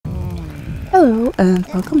Hello and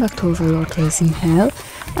welcome back to Overlord Raising Hell.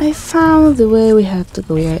 I found the way we have to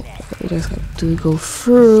go. We just have to go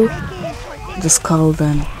through the skull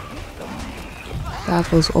then. That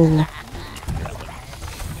was all.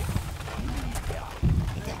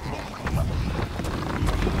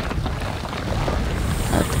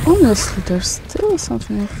 But honestly, there's still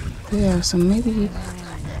something up there, so maybe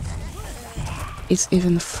it's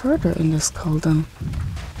even further in the skull then.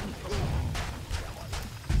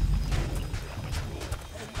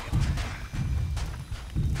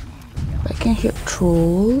 I can hear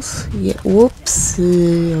trolls. Yeah, whoops.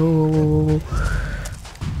 Oh.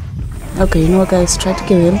 Okay, you know what, guys? Try to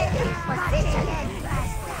kill him.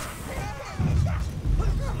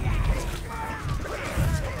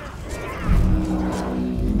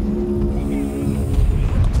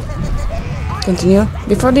 Continue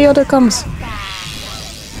before the other comes.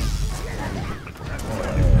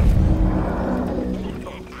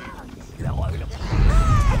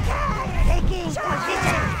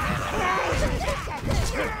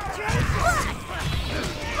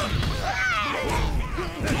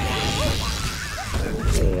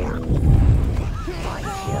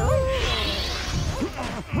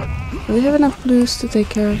 Do we have enough blues to take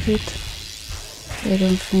care of it? I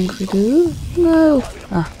don't think we do. No.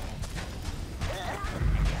 Ah.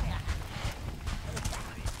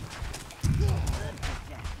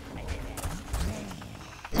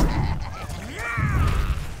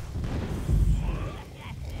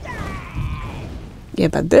 Yeah,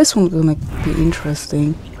 but this one's gonna be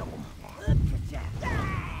interesting.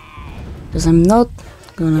 Because I'm not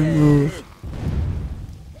gonna move.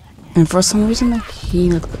 And for some reason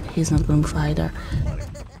he's not going to move either.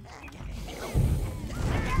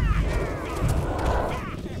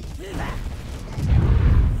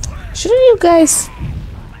 Shouldn't you guys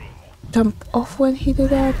jump off when he did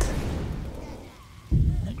that?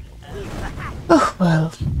 Oh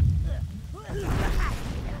well.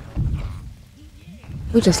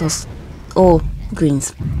 We just lost all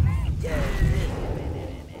greens.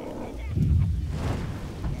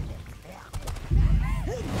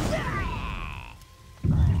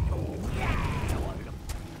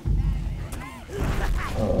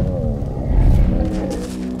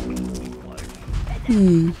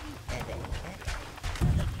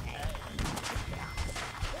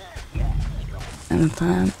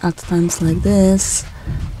 And at times like this,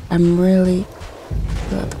 I'm really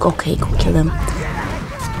glad. Okay, go kill them.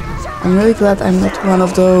 I'm really glad I'm not one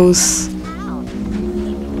of those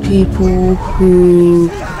people who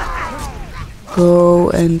go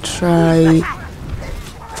and try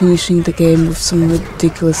finishing the game with some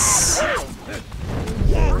ridiculous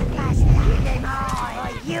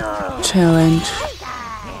challenge.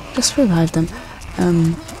 Just revive them.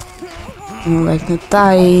 You know, like not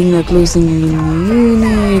dying, not losing any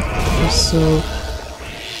unit, or so.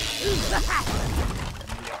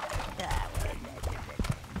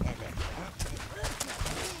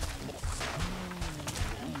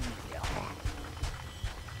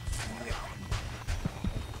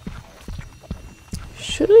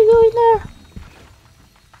 Should we go in there?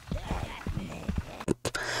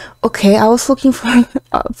 Okay, I was looking for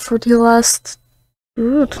the last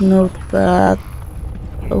route note, but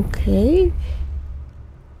okay.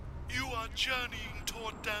 You are journeying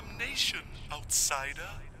toward damnation,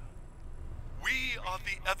 outsider. We are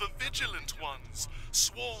the ever-vigilant ones,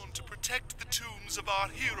 sworn to protect the tombs of our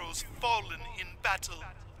heroes fallen in battle.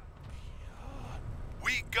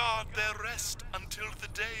 We guard their rest until the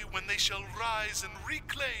day when they shall rise and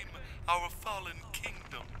reclaim our fallen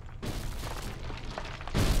kingdom.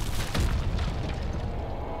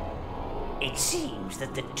 It seems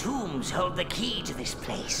that the tombs hold the key to this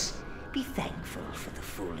place. Be thankful for the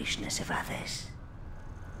foolishness of others.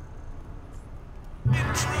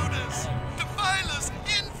 Intruders! Defilers!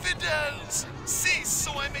 Infidels! Cease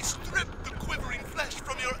so I may strip the quivering flesh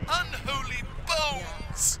from your unholy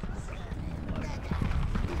bones!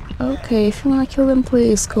 Okay, if you wanna kill them,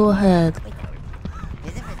 please go ahead.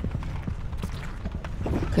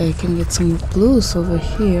 Okay, I can get some blues over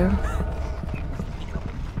here.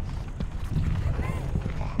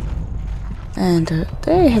 And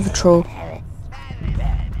there you have a troll.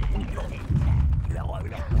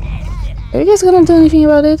 Are you guys gonna do anything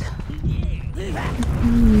about it?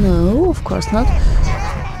 No, of course not.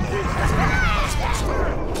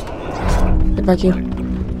 Get back here.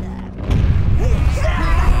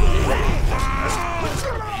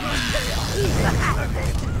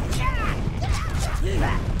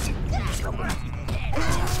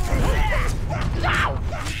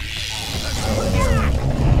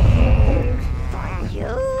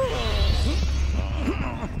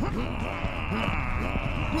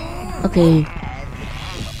 Okay.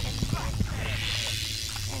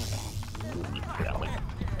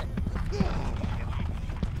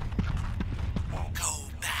 Go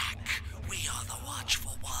back. We are the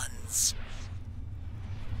watchful ones.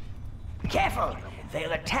 Careful!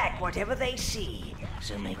 They'll attack whatever they see,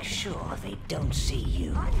 so make sure they don't see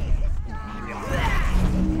you.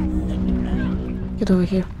 Get over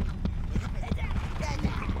here.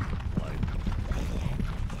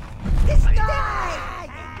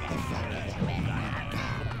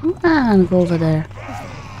 And go over there.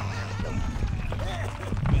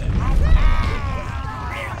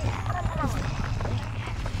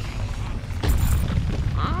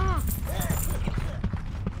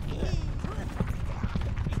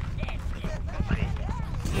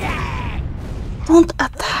 Don't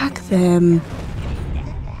attack them.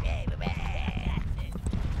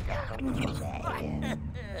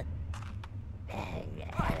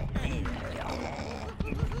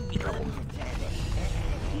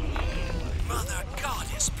 Mother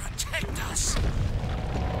Goddess, protect us.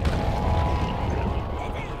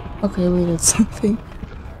 Okay, we did something.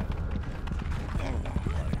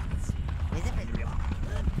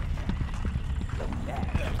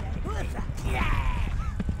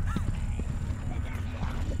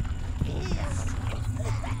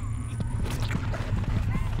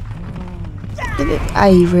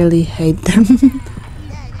 I really hate them.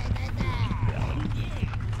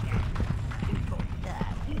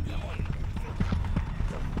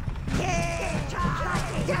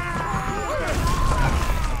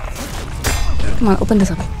 Come on, open this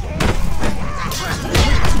up.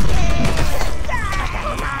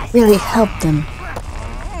 Really help them.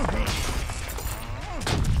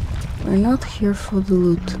 We're not here for the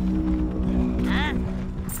loot.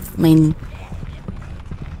 I mean,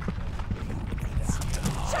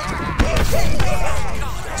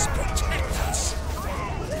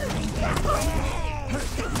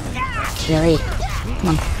 Jerry, come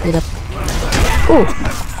on, get up. Oh!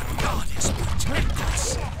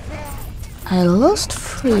 I lost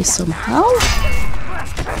 3 somehow.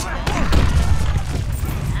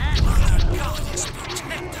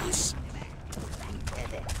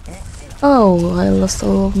 Oh, I lost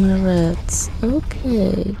all of my reds.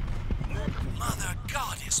 Okay.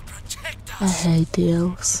 I hate the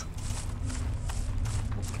elves.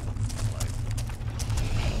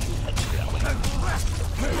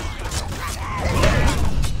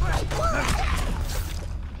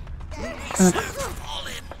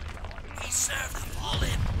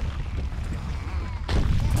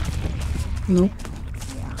 Nope.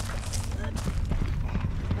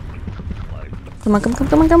 Come on,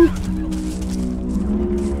 come.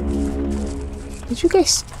 Did you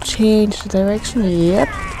guys change the direction? Yep.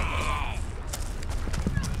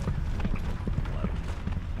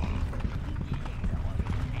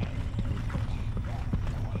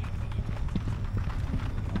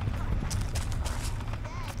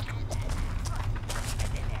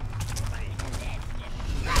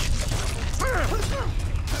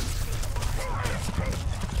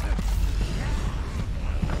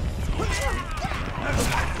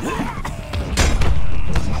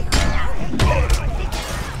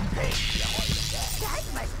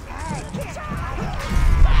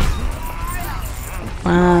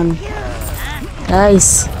 Man,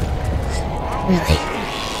 guys, really.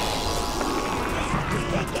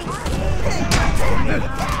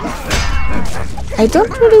 I don't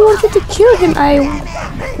really wanted to kill him. I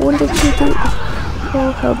wanted you to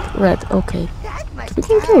help Red. Okay, we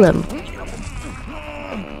can kill them.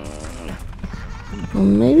 Well,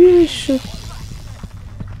 maybe we should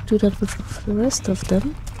do that with the rest of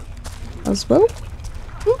them as well.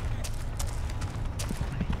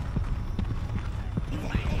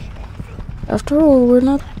 After all, we're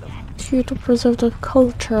not here to preserve their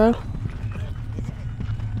culture,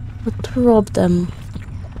 but to rob them.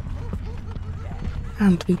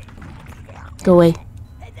 Aren't we? Go away.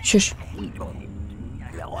 Shush.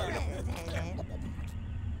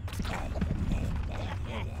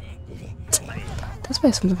 That's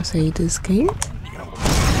why sometimes I hate this game.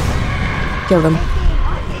 Kill them.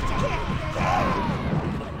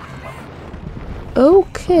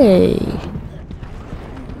 Okay.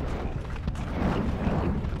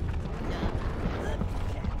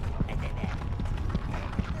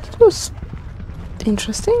 That was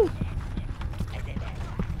interesting.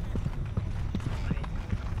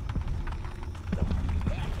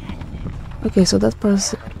 Okay, so that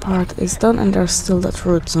part is done, and there's still that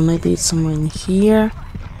route, so maybe it's somewhere in here.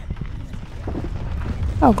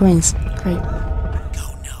 Oh, grains. Great.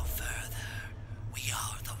 Go no further. We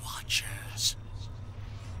are the Watchers.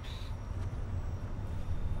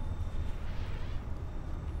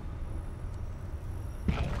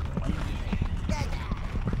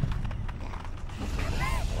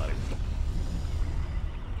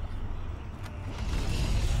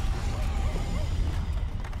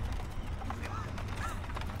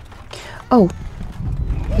 Oh.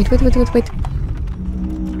 Wait.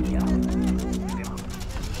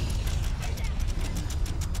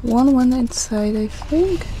 One went inside, I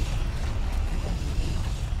think.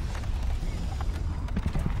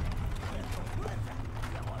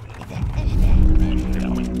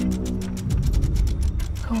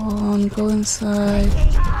 Go on, go inside.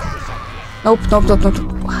 Nope.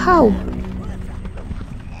 How?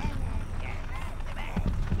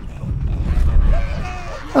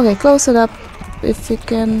 Okay, close it up if you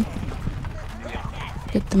can.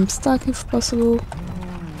 Get them stuck if possible.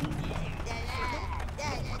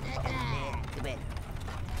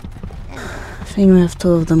 I think we have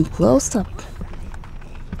 2 of them closed up.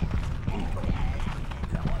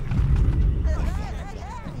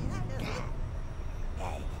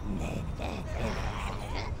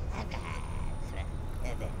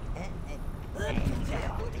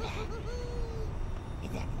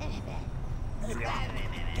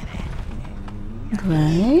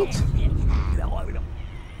 Great.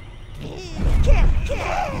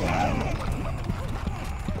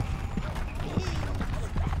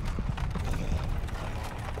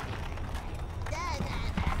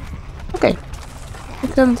 Okay, we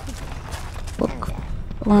can look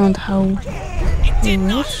around how we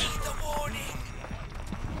wish.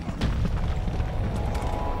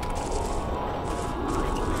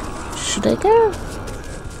 Should I go?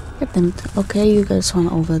 Get them. Okay, you guys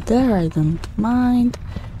want over there, I don't mind.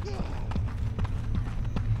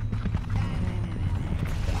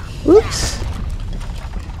 Oops!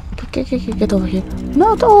 Get over here.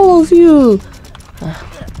 Not all of you!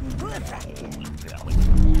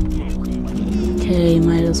 Okay,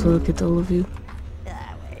 might as well get all of you.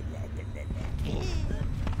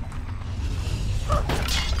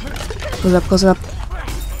 Close up.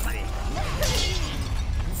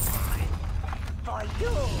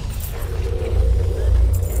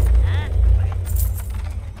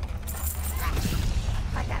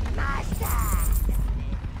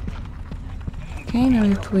 Okay, now we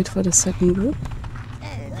have to wait for the second group.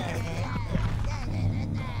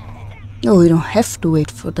 No, we don't have to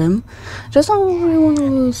wait for them. Just don't really want to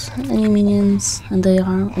lose any minions, and they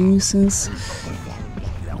are a nuisance.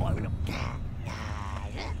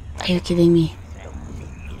 Are you kidding me?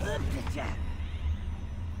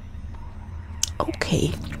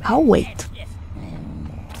 Okay, I'll wait.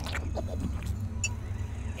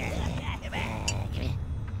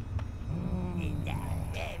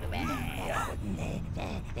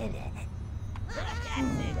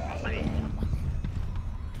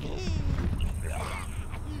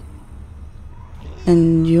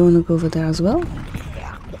 And you wanna go over there as well?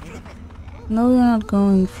 No, you're not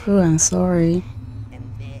going through, I'm sorry.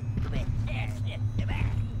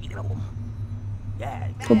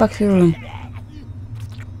 Go back to your room.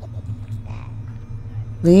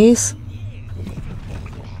 Please?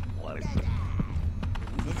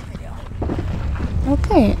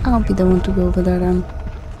 Okay, I'll be the one to go over there then.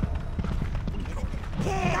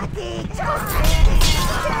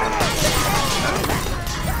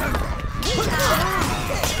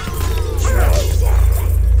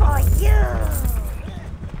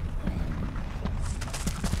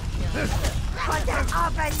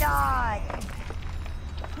 Overlord!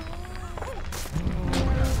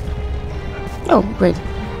 Oh, great.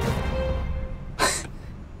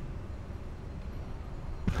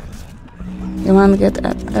 Everyone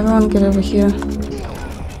get over here.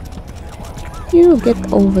 You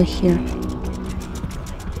get over here.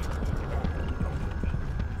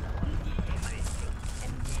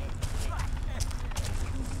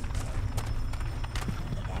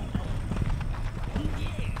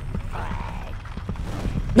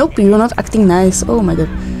 Nope, you're not acting nice. Oh my god.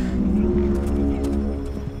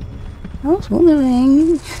 I was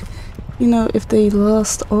wondering, you know, if they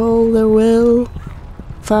lost all their will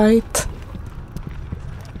fight.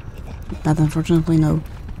 But unfortunately, no.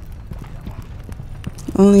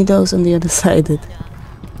 Only those on the other side did.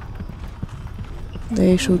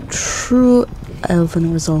 They showed true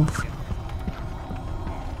elven resolve.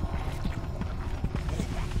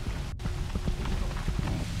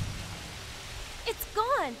 It's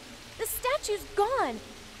gone! The statue's gone!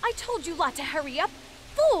 I told you lot to hurry up!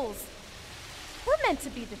 Fools! We're meant to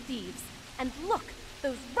be the thieves. And look,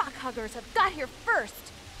 those rock huggers have got here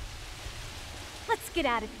first. Let's get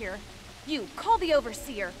out of here. You, call the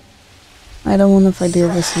overseer. I don't want to fight the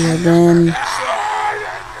overseer then.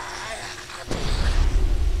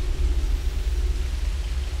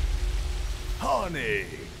 Honey,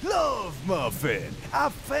 love muffin, I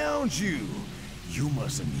found you. You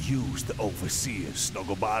mustn't use the overseer,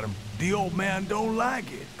 Snugglebottom. The old man don't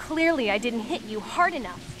like it. Clearly I didn't hit you hard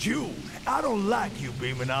enough. You, I don't like you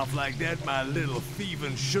beaming off like that, my little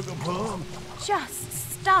thieving sugar plum. Just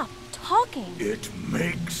stop talking. It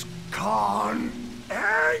makes Khan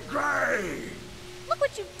angry. Look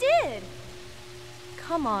what you did.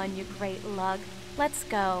 Come on, you great lug. Let's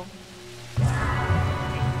go.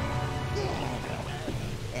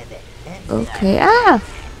 Okay, ah!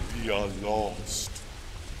 We are lost.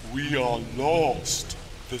 We are lost.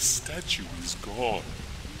 The statue is gone.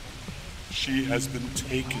 She has been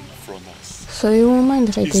taken from us. So you won't mind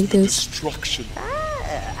if I Is take the this? destruction.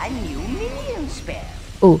 Ah, a new minion spell.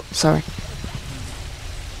 Oh, sorry.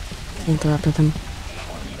 Interrupted him.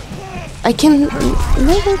 I can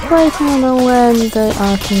never quite remember when they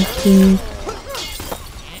are thinking.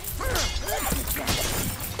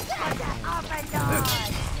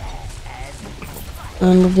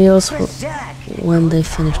 And reveals when they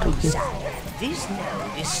finish talking. This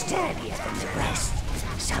node is sturdier than the rest.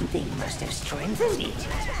 Something must have strengthened it.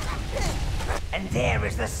 And there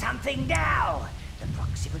is the something now. The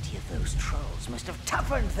proximity of those trolls must have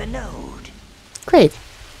toughened the node. Great.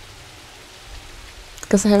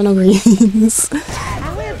 Because I have no greens.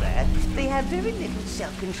 However, they have very little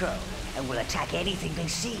self-control and will attack anything they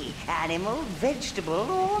see, animal, vegetable,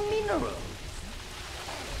 or mineral.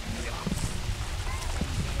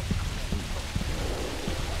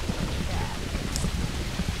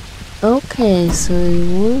 Okay, so you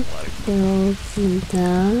won't go from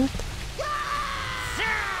that.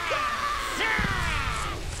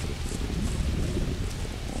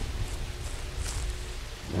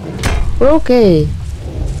 Okay.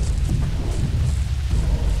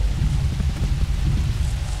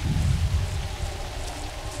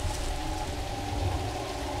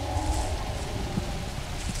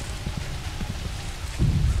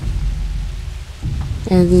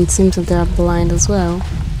 And it seems that they are blind as well.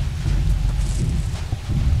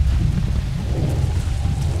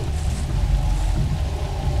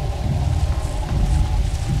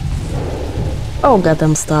 Oh god,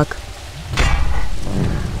 I'm stuck.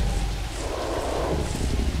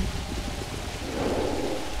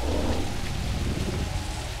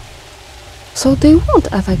 So they won't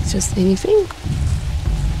attack just anything?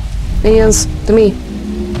 Minions, to me.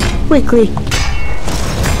 Quickly.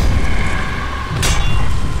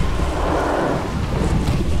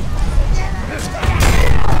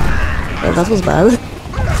 Well, that was bad.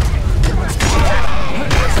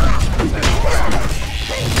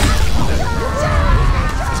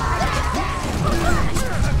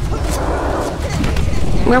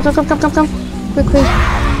 Come. Quickly.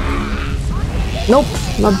 Nope,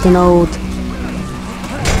 not the node.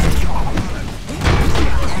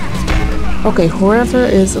 Okay, whoever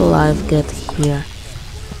is alive, get here.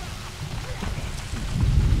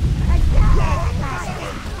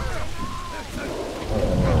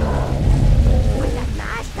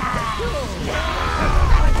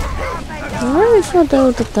 I'm really sure they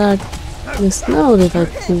would attack this node if I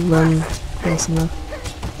pull them close enough.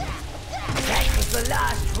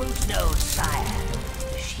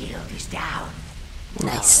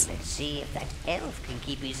 Nice. Let's see if that elf can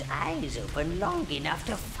keep his eyes open long enough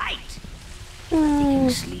to fight. He can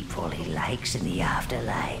sleep all he likes in the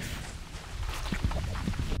afterlife.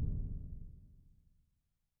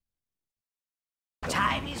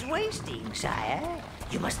 Time is wasting, sire.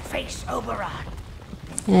 You must face Oberon.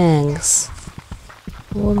 Thanks.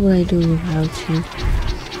 What would I do without you?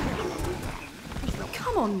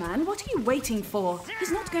 Come on, man. What are you waiting for?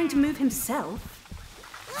 He's not going to move himself.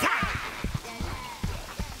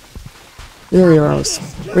 Really, Rose?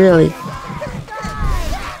 Really?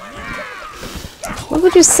 What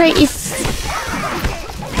would you say if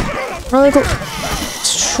a little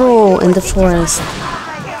stroll in the forest?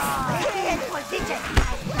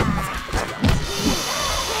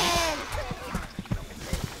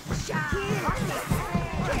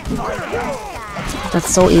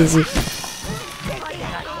 That's so easy.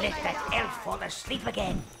 Let that elf fall asleep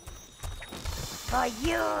again. For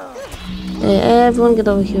you. Hey, everyone get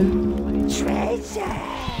over here. Treasure.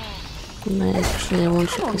 No, actually, I won't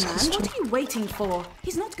shoot Come on, this man. pistol. What are you waiting for?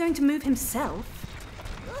 He's not going to move himself.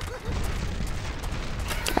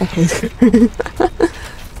 I hate it.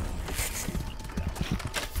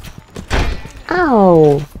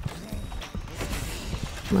 Ow!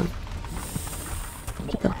 Come on.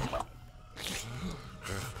 Keep up.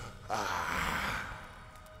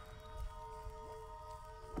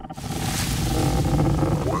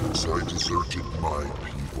 Once I deserted my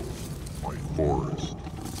people, my forest,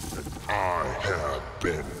 and I have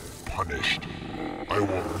been punished. I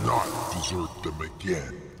will not desert them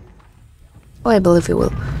again. Oh, I believe he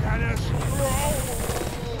will.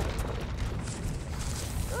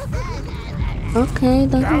 Okay,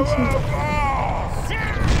 domination.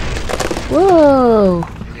 Whoa!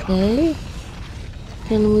 Okay.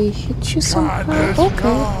 Can we hit you somehow?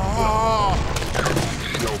 Okay.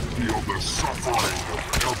 Shall feel the suffering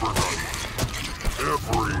of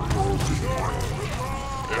every broken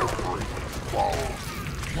heart, every fall.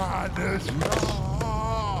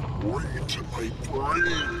 Wait, I pray.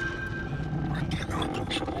 I cannot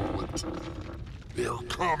control it. They are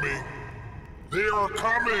coming. They are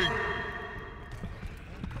coming.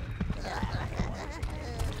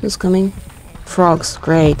 Who's coming? Frogs,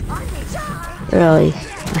 great. Really,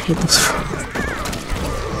 I hate those frogs.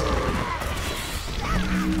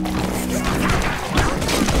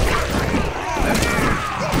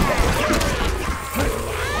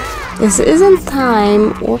 This isn't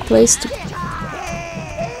time or place to...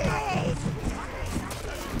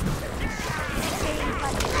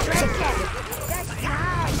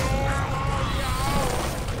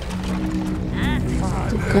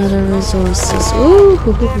 gather resources. Ooh.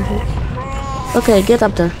 Okay, get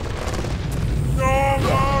up there.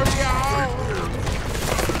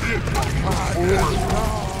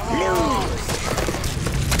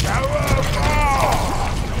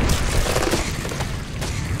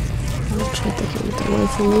 I'll try taking it away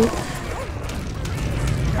from you.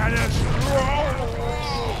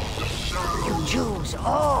 You choose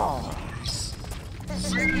all.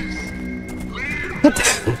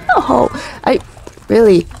 Oh, I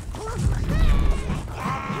really.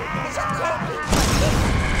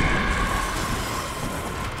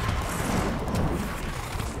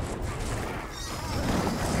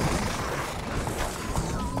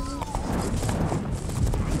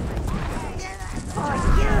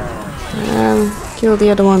 Kill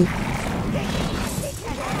the other one.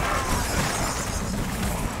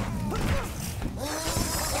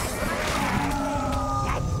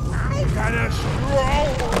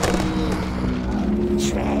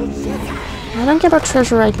 I don't care about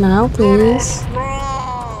treasure right now, please.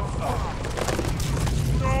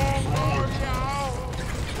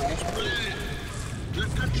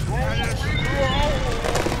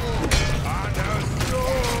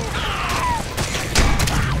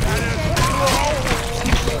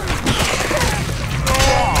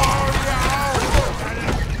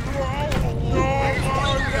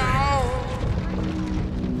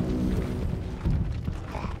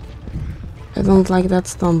 I don't like that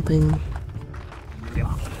stomping.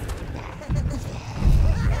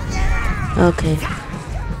 Okay.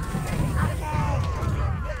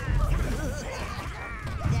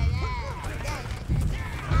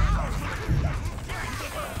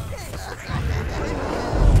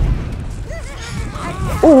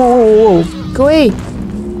 Oh, go away!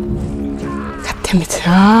 God damn it!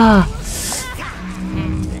 Ah!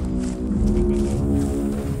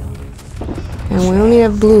 And we only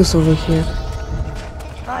have blues over here.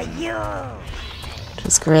 For you.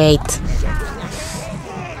 That's great.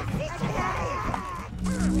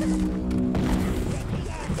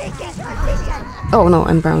 Oh no,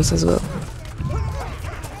 and browns as well.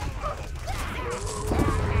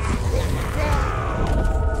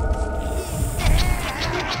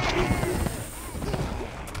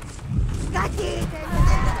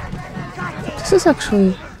 This is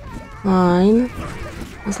actually fine,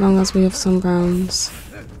 as long as we have some browns.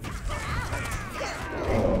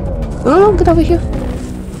 Oh, get over here.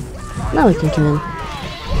 Now we can kill him.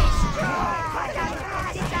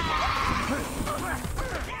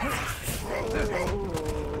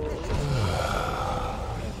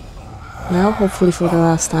 Now, hopefully for the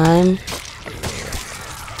last time.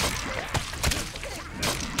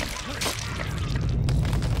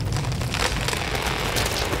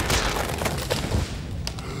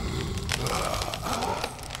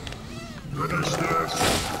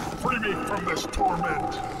 Free me from this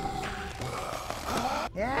torment.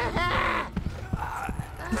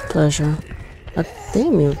 With pleasure. But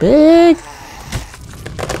damn, you're big.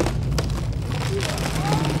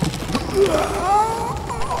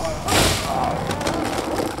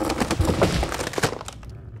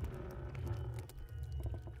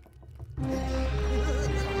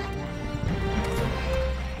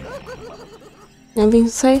 Anything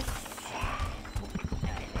to say?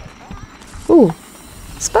 Ooh,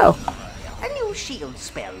 spell. A new shield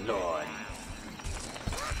spell, Lord.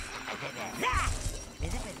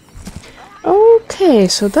 Okay,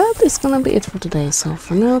 so that is gonna be it for today. So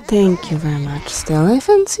for now, thank you very much, stay alive,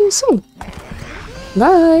 and see you soon.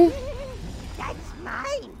 Bye!